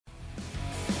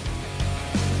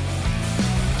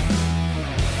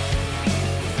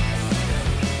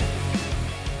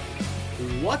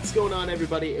What's going on,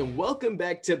 everybody, and welcome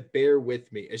back to Bear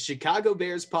With Me, a Chicago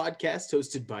Bears podcast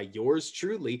hosted by yours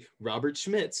truly, Robert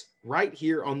Schmitz, right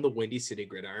here on the Windy City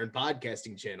Gridiron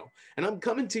podcasting channel. And I'm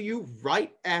coming to you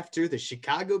right after the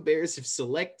Chicago Bears have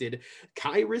selected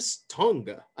Khyiris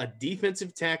Tonga, a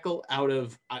defensive tackle out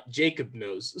of Jacob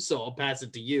knows, so I'll pass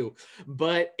it to you.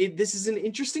 But this is an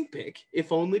interesting pick,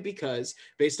 if only because,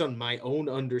 based on my own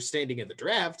understanding of the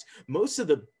draft, most of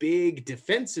the big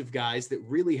defensive guys that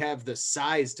really have the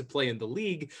size to play in the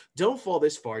league don't fall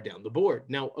this far down the board.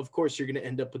 Now, of course, you're going to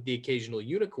end up with the occasional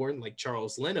unicorn like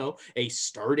Charles Leno, a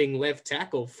starting left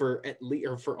tackle for at least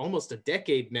or for almost a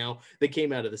decade now that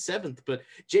came out of the seventh. But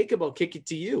Jacob, I'll kick it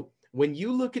to you. When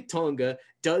you look at Tonga,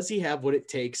 does he have what it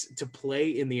takes to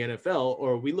play in the NFL,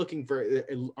 or are we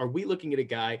looking at a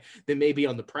guy that may be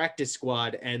on the practice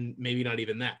squad and maybe not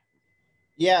even that?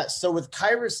 Yeah, so with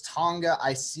Khyiris Tonga,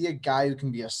 I see a guy who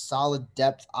can be a solid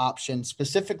depth option,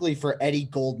 specifically for Eddie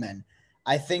Goldman.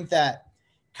 I think that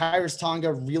Khyiris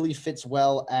Tonga really fits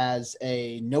well as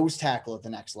a nose tackle at the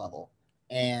next level.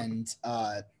 And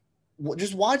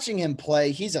just watching him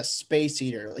play, he's a space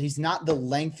eater. He's not the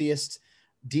lengthiest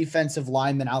defensive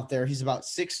lineman out there. He's about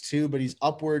 6'2", but he's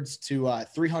upwards to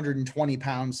 320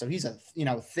 pounds. So he's a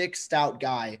thick, stout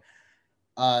guy.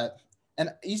 And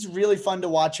he's really fun to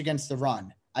watch against the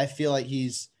run. I feel like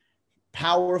he's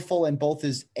powerful in both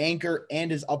his anchor and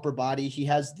his upper body. He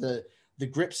has the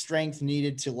grip strength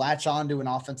needed to latch onto an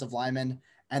offensive lineman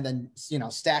and then,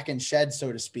 stack and shed,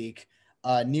 so to speak,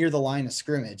 near the line of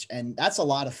scrimmage. And that's a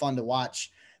lot of fun to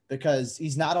watch because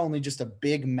he's not only just a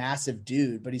big, massive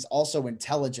dude, but he's also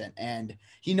intelligent and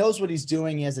he knows what he's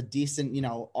doing. He has a decent,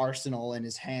 arsenal in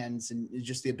his hands and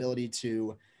just the ability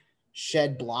to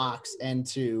shed blocks and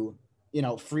to,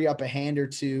 free up a hand or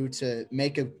two to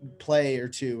make a play or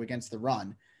two against the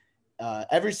run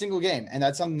every single game. And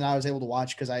that's something that I was able to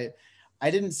watch because I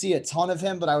didn't see a ton of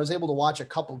him, but I was able to watch a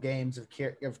couple games of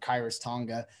Khyiris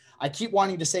Tonga. I keep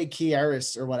wanting to say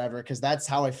Khyiris or whatever because that's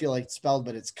how I feel like it's spelled,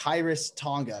 but it's Khyiris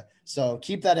Tonga. So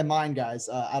keep that in mind, guys,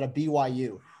 out of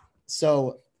BYU.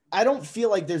 So I don't feel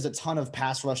like there's a ton of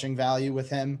pass rushing value with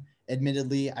him.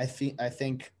 Admittedly, I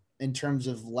think in terms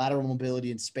of lateral mobility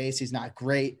and space, he's not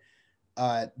great.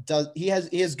 He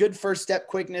has good first step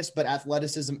quickness, but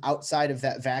athleticism outside of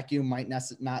that vacuum might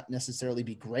not necessarily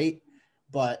be great.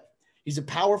 But he's a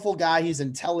powerful guy. He's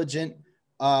intelligent.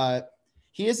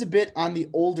 He is a bit on the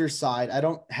older side. I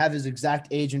don't have his exact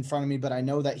age in front of me, but I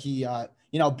know that he,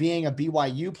 being a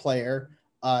BYU player,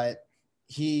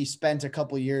 he spent a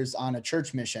couple years on a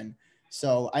church mission.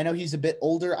 So I know he's a bit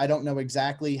older. I don't know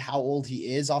exactly how old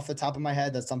he is off the top of my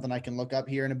head. That's something I can look up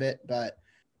here in a bit. But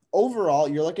overall,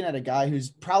 you're looking at a guy who's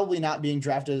probably not being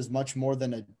drafted as much more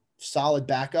than a solid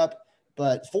backup.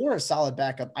 But for a solid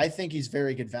backup, I think he's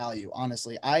very good value,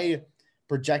 honestly. I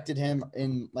projected him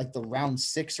in like the round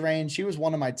 6 range. He was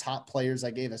one of my top players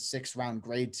I gave a 6th round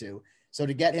grade to. So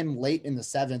to get him late in the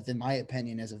 7th, in my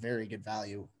opinion, is a very good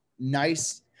value.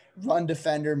 Nice run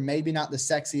defender, maybe not the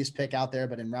sexiest pick out there,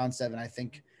 but in round 7, I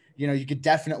think, you could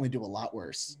definitely do a lot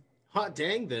worse. Hot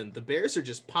dang, then. The Bears are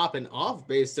just popping off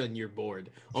based on your board.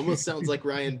 Almost sounds like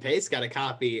Ryan Pace got a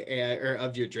copy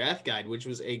of your draft guide, which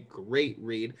was a great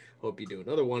read. Hope you do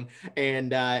another one.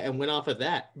 And went off of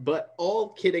that. But all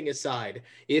kidding aside,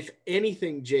 if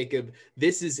anything, Jacob,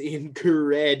 this is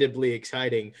incredibly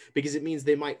exciting because it means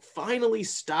they might finally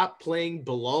stop playing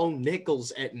Bilal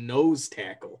Nichols at nose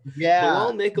tackle. Yeah.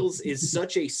 Bilal Nichols is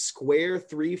such a square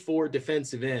 3-4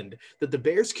 defensive end that the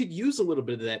Bears could use a little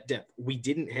bit of that depth. We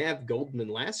didn't have Goldman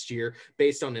last year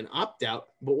based on an opt-out,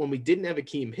 but when we didn't have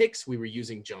Akeem Hicks, we were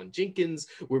using John Jenkins.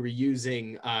 We were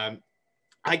using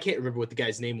I can't remember what the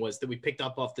guy's name was that we picked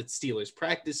up off the Steelers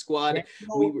practice squad.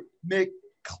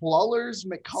 McCullers,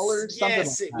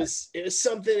 yes, it was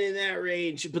something in that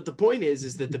range. But the point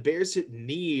is that the Bears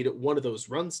need one of those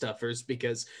run stuffers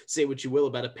because say what you will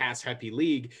about a pass happy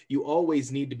league, you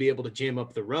always need to be able to jam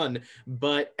up the run.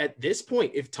 But at this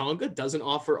point, if Tonga doesn't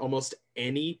offer almost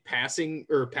any passing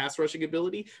or pass rushing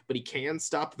ability, but he can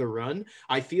stop the run,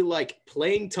 I feel like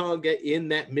playing Tonga in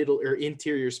that middle or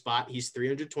interior spot, he's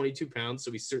 322 pounds,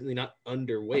 so he's certainly not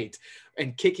underweight,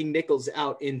 and kicking Nichols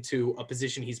out into a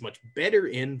position he's much better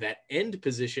in, that end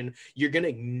position, you're going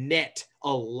to net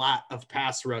a lot of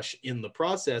pass rush in the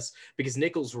process because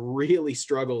Nichols really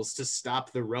struggles to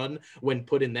stop the run when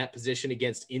put in that position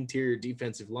against interior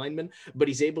defensive linemen, but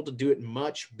he's able to do it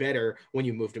much better when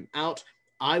you moved him out.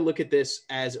 I look at this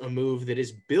as a move that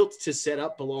is built to set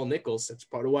up Bilal Nichols. That's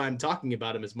part of why I'm talking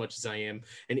about him as much as I am.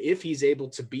 And if he's able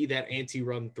to be that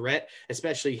anti-run threat,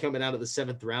 especially coming out of the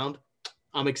 7th round,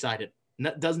 I'm excited.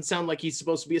 Doesn't sound like he's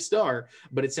supposed to be a star,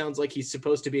 but it sounds like he's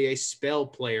supposed to be a spell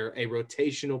player, a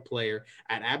rotational player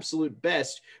at absolute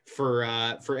best for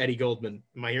Eddie Goldman.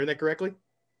 Am I hearing that correctly?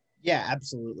 Yeah,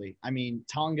 absolutely. I mean,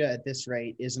 Tonga at this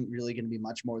rate isn't really going to be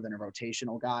much more than a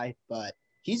rotational guy, but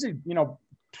he's a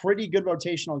pretty good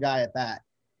rotational guy at that.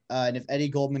 And if Eddie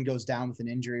Goldman goes down with an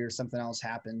injury or something else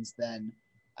happens, then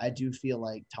I do feel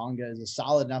like Tonga is a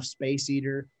solid enough space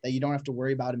eater that you don't have to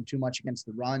worry about him too much against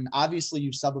the run. Obviously,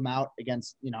 you sub him out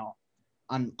against,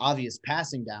 on obvious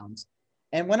passing downs.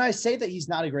 And when I say that he's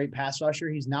not a great pass rusher,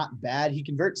 he's not bad. He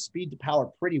converts speed to power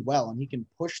pretty well, and he can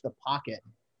push the pocket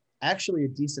actually a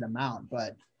decent amount,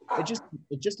 but it's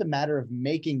just a matter of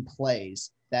making plays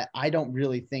that I don't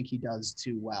really think he does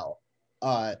too well.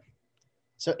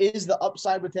 So is the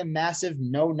upside with him massive?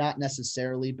 No, not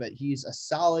necessarily, but he's a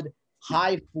solid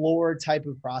high floor type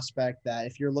of prospect that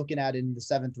if you're looking at in the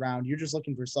 7th round, you're just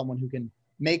looking for someone who can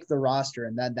make the roster,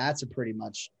 and then that's a pretty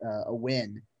much a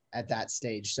win at that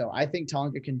stage. So I think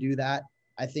Tonga can do that.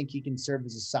 I think he can serve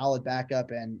as a solid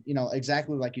backup and,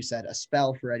 exactly like you said, a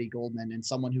spell for Eddie Goldman and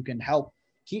someone who can help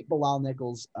keep Bilal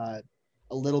Nichols a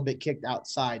little bit kicked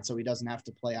outside so he doesn't have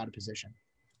to play out of position.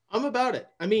 I'm about it.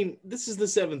 I mean, this is the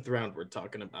 7th round we're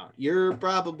talking about. You're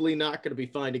probably not going to be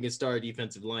finding a star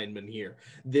defensive lineman here.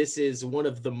 This is one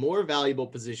of the more valuable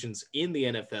positions in the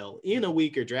NFL in a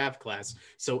weaker draft class.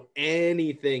 So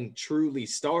anything truly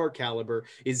star caliber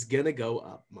is going to go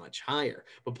up much higher.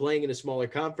 But playing in a smaller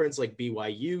conference like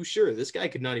BYU, sure, this guy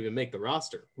could not even make the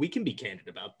roster. We can be candid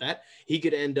about that. He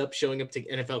could end up showing up to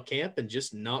NFL camp and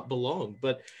just not belong.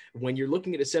 But when you're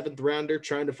looking at a 7th rounder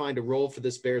trying to find a role for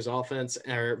this Bears offense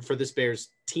or for this Bears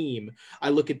team, I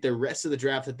look at the rest of the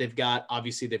draft that they've got.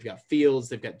 Obviously, they've got Fields,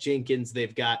 they've got Jenkins,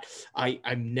 they've got I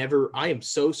am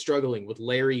so struggling with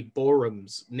Larry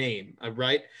Borum's name,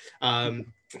 right?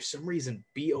 For some reason,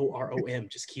 Borom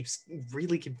just keeps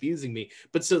really confusing me.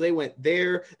 But so they went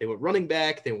there, they went running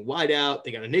back, they went wide out,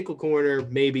 they got a nickel corner,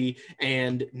 maybe.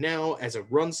 And now as a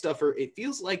run stuffer, it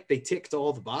feels like they ticked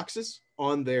all the boxes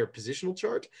on their positional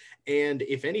chart. And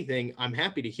if anything, I'm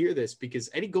happy to hear this because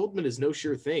Eddie Goldman is no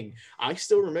sure thing. I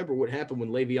still remember what happened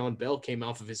when Le'Veon Bell came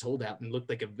off of his holdout and looked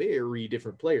like a very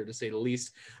different player, to say the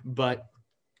least. But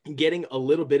getting a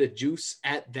little bit of juice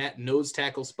at that nose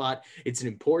tackle spot, it's an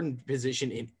important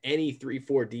position in any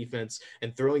 3-4 defense,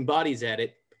 and throwing bodies at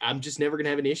it, I'm just never going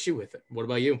to have an issue with it. What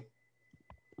about you?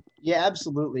 Yeah,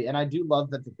 absolutely. And I do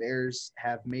love that the Bears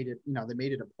have made it, they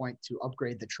made it a point to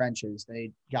upgrade the trenches.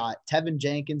 They got Tevin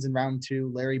Jenkins in round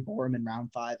 2, Larry Borum in round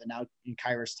 5, and now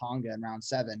Khyiris Tonga in round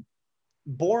 7.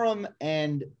 Borum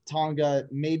and Tonga,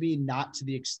 maybe not to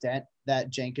the extent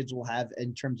that Jenkins will have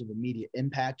in terms of immediate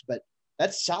impact, but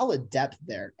that's solid depth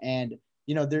there. And,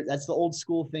 that's the old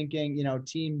school thinking,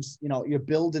 teams, you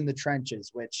build in the trenches,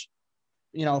 which,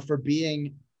 for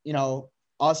being,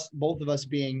 both of us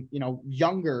being,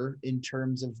 younger in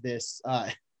terms of this,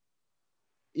 a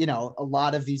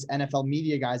lot of these NFL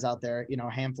media guys out there,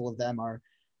 a handful of them are,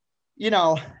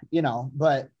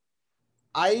 but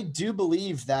I do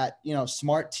believe that,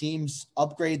 smart teams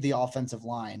upgrade the offensive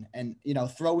line and,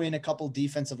 throw in a couple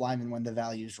defensive linemen when the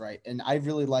value's right. And I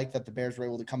really like that the Bears were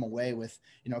able to come away with,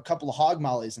 a couple of hog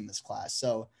mollies in this class.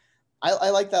 So I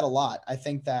like that a lot. I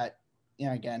think that,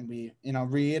 again, we,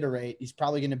 reiterate, he's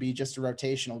probably going to be just a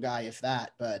rotational guy, if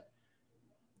that, but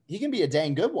he can be a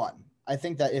dang good one. I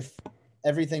think that if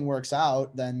everything works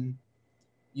out, then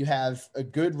you have a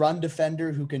good run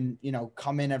defender who can,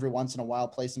 come in every once in a while,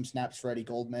 play some snaps for Eddie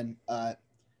Goldman.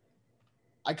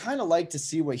 I kind of like to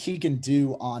see what he can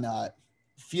do on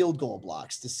field goal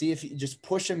blocks to see if you just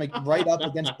push him right up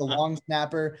against the long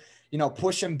snapper,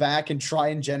 push him back and try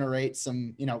and generate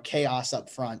some, chaos up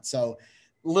front. So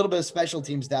a little bit of special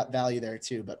teams that value there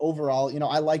too. But overall,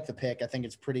 I like the pick. I think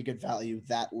it's pretty good value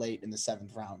that late in the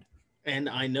 7th round. And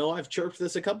I know I've chirped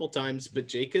this a couple times, but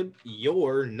Jacob,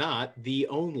 you're not the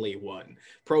only one.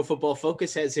 Pro Football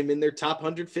Focus has him in their top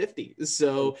 150.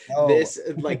 So this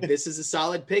is a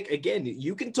solid pick. Again,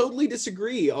 you can totally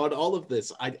disagree on all of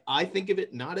this. I think of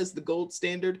it not as the gold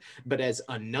standard, but as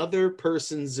another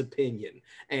person's opinion.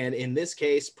 And in this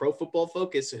case, Pro Football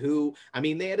Focus, who,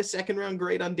 they had a 2nd round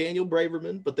grade on Daniel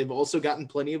Braverman, but they've also gotten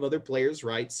plenty of other players,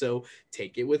 right? So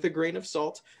take it with a grain of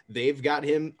salt. They've got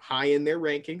him high in their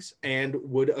rankings and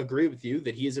would agree with you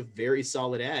that he is a very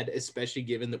solid ad, especially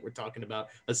given that we're talking about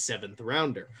a 7th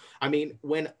rounder.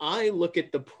 When I look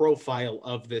at the profile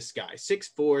of this guy,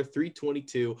 6'4",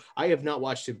 322, I have not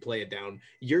watched him play it down.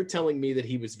 You're telling me that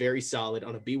he was very solid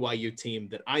on a BYU team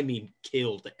that,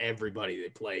 killed everybody they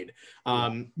played.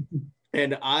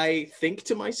 And I think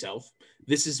to myself,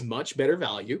 this is much better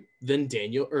value than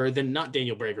not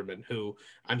Daniel Braverman, who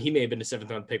he may have been a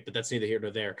 7th round pick, but that's neither here nor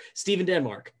there. Steven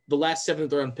Denmark, the last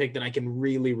 7th round pick that I can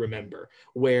really remember,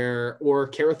 or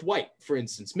Kareth White, for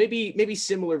instance, maybe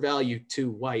similar value to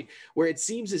White, where it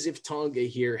seems as if Tonga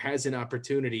here has an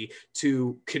opportunity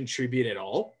to contribute at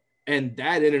all. And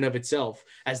that in and of itself,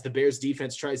 as the Bears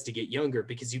defense tries to get younger,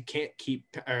 because you can't keep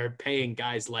paying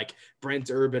guys like Brent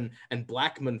Urban and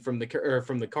Blackman from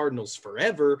the Cardinals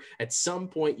forever. At some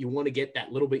point, you want to get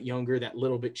that little bit younger, that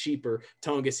little bit cheaper.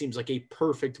 Tonga seems like a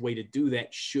perfect way to do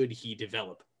that should he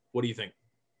develop. What do you think?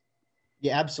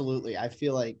 Yeah, absolutely. I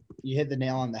feel like you hit the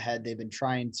nail on the head. They've been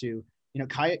trying to,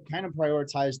 kind of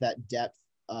prioritize that depth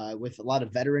with a lot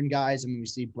of veteran guys. I mean, we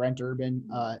see Brent Urban,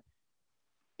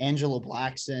 Angelo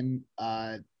Blackson,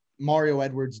 Mario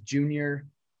Edwards Jr.,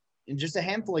 and just a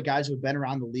handful of guys who have been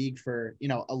around the league for,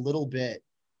 a little bit.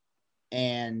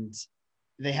 And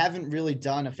they haven't really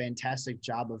done a fantastic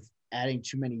job of adding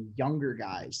too many younger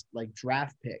guys like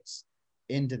draft picks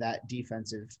into that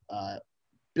defensive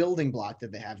building block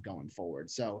that they have going forward.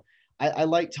 So I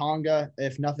like Tonga.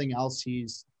 If nothing else,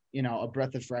 he's, a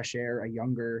breath of fresh air, a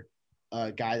younger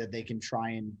guy that they can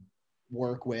try and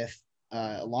work with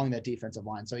along that defensive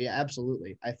line. So yeah,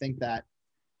 absolutely. I think that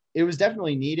it was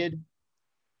definitely needed.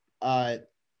 And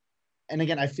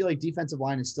again, I feel like defensive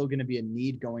line is still going to be a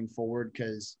need going forward,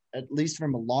 because at least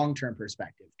from a long-term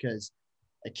perspective, because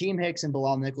Akeem Hicks and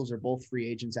Bilal Nichols are both free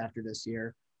agents after this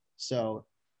year. So,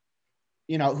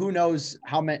 who knows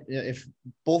if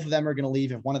both of them are going to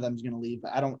leave, if one of them is going to leave,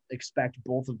 but I don't expect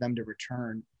both of them to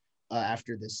return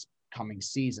after this coming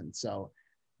season. So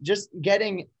just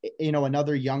getting,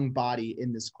 another young body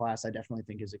in this class, I definitely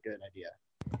think is a good idea.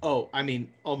 Oh, I mean,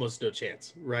 almost no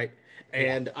chance, right?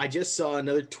 And I just saw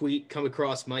another tweet come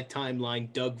across my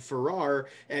timeline. Doug Farrar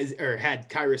had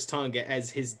Khyiris Tonga as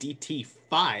his DT5.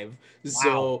 Wow.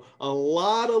 So a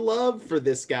lot of love for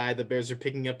this guy the Bears are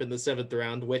picking up in the 7th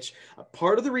round, which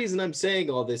part of the reason I'm saying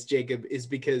all this, Jacob, is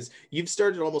because you've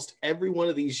started almost every one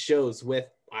of these shows with,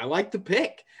 I like the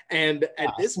pick. And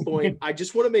at this point, I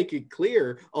just want to make it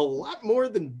clear, a lot more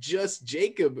than just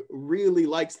Jacob really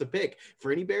likes the pick.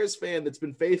 For any Bears fan that's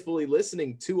been faithfully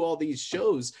listening to all these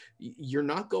shows, you're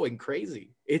not going crazy.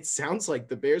 It sounds like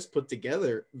the Bears put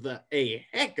together a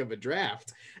heck of a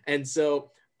draft. And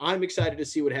so I'm excited to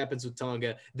see what happens with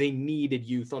Tonga. They needed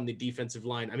youth on the defensive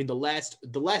line. I mean, the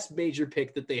last major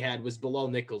pick that they had was Bilal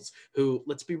Nichols, who,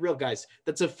 let's be real, guys,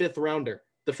 that's a 5th-rounder.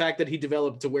 The fact that he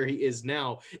developed to where he is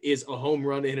now is a home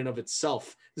run in and of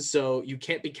itself. So you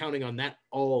can't be counting on that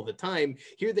all the time.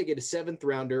 Here they get a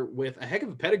 7th-rounder with a heck of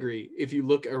a pedigree. If you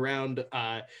look around,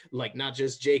 like not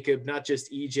just Jacob, not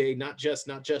just EJ, not just,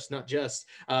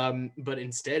 but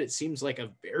instead it seems like a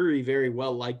very, very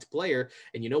well-liked player.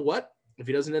 And you know what? If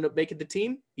he doesn't end up making the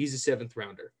team, he's a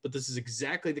 7th-rounder. But this is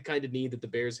exactly the kind of need that the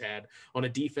Bears had on a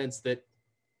defense that,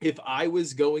 if I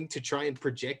was going to try and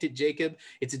project it, Jacob,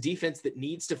 it's a defense that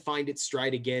needs to find its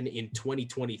stride again in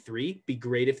 2023. Be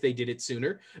great if they did it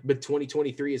sooner, but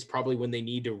 2023 is probably when they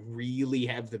need to really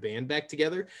have the band back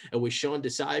together. And with Sean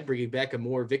Desai bringing back a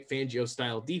more Vic Fangio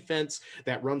style defense,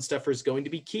 that run stuffer is going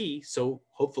to be key. So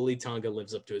hopefully Tonga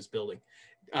lives up to his building.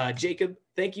 Jacob,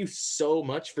 thank you so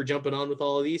much for jumping on with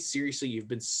all of these. Seriously, you've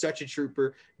been such a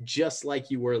trooper, just like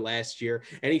you were last year.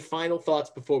 Any final thoughts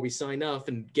before we sign off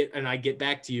and I get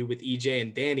back to you with EJ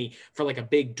and Danny for like a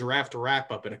big draft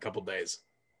wrap up in a couple days?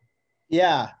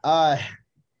 Yeah. I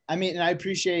mean, and I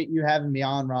appreciate you having me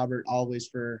on, Robert, always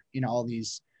for, all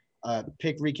these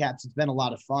pick recaps. It's been a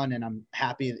lot of fun, and I'm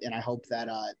happy, and I hope that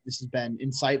this has been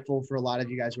insightful for a lot of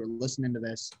you guys who are listening to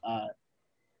this.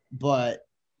 But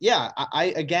yeah,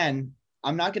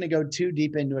 I'm not going to go too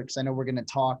deep into it because I know we're going to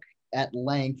talk at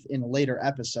length in a later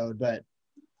episode, but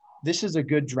this is a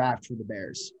good draft for the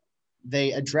Bears.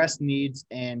 They addressed needs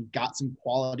and got some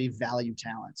quality value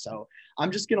talent. So I'm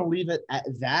just going to leave it at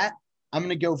that. I'm going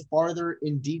to go farther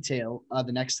in detail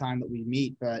the next time that we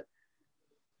meet, but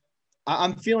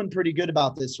I'm feeling pretty good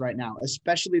about this right now,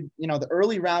 especially, the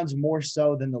early rounds more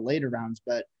so than the later rounds,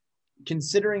 but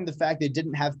considering the fact they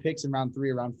didn't have picks in round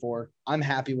 3 or round 4, I'm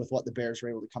happy with what the Bears were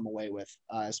able to come away with,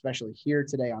 especially here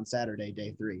today on Saturday,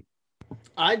 day 3.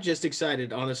 I'm just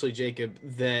excited, honestly, Jacob,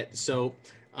 that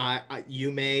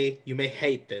you may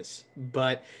hate this,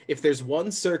 but if there's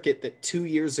one circuit that 2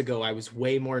 years ago I was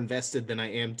way more invested than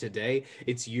I am today,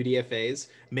 it's UDFAs.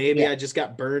 Maybe I just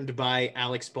got burned by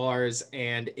Alex Bars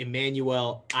and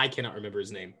Emmanuel. I cannot remember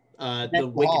his name.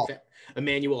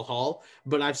 Emmanuel Hall.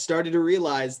 But I've started to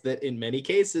realize that in many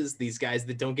cases, these guys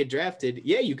that don't get drafted,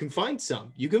 yeah, you can find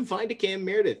some. You can find a Cam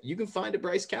Meredith. You can find a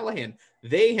Bryce Callahan.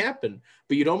 They happen,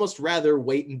 but you'd almost rather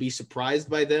wait and be surprised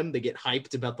by them. They get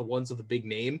hyped about the ones with a big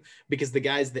name, because the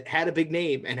guys that had a big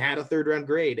name and had a third round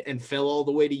grade and fell all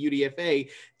the way to UDFA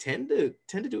tend to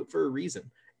do it for a reason.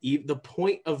 The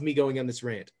point of me going on this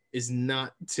rant is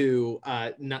not to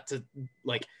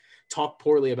like talk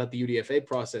poorly about the UDFA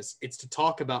process. It's to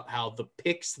talk about how the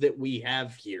picks that we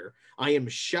have here, I am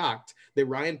shocked that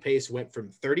Ryan Pace went from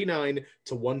 39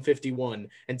 to 151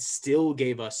 and still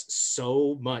gave us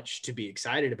so much to be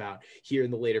excited about here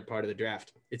in the later part of the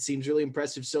draft. It seems really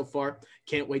impressive so far.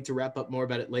 Can't wait to wrap up more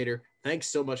about it later. Thanks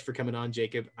so much for coming on,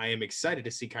 Jacob. I am excited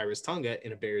to see Khyiris Tonga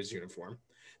in a Bears uniform.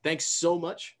 Thanks so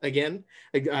much again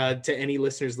to any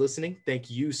listeners listening. Thank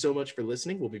you so much for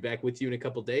listening. We'll be back with you in a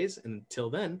couple days. And until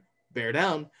then, bear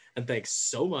down, and thanks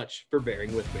so much for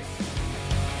bearing with me.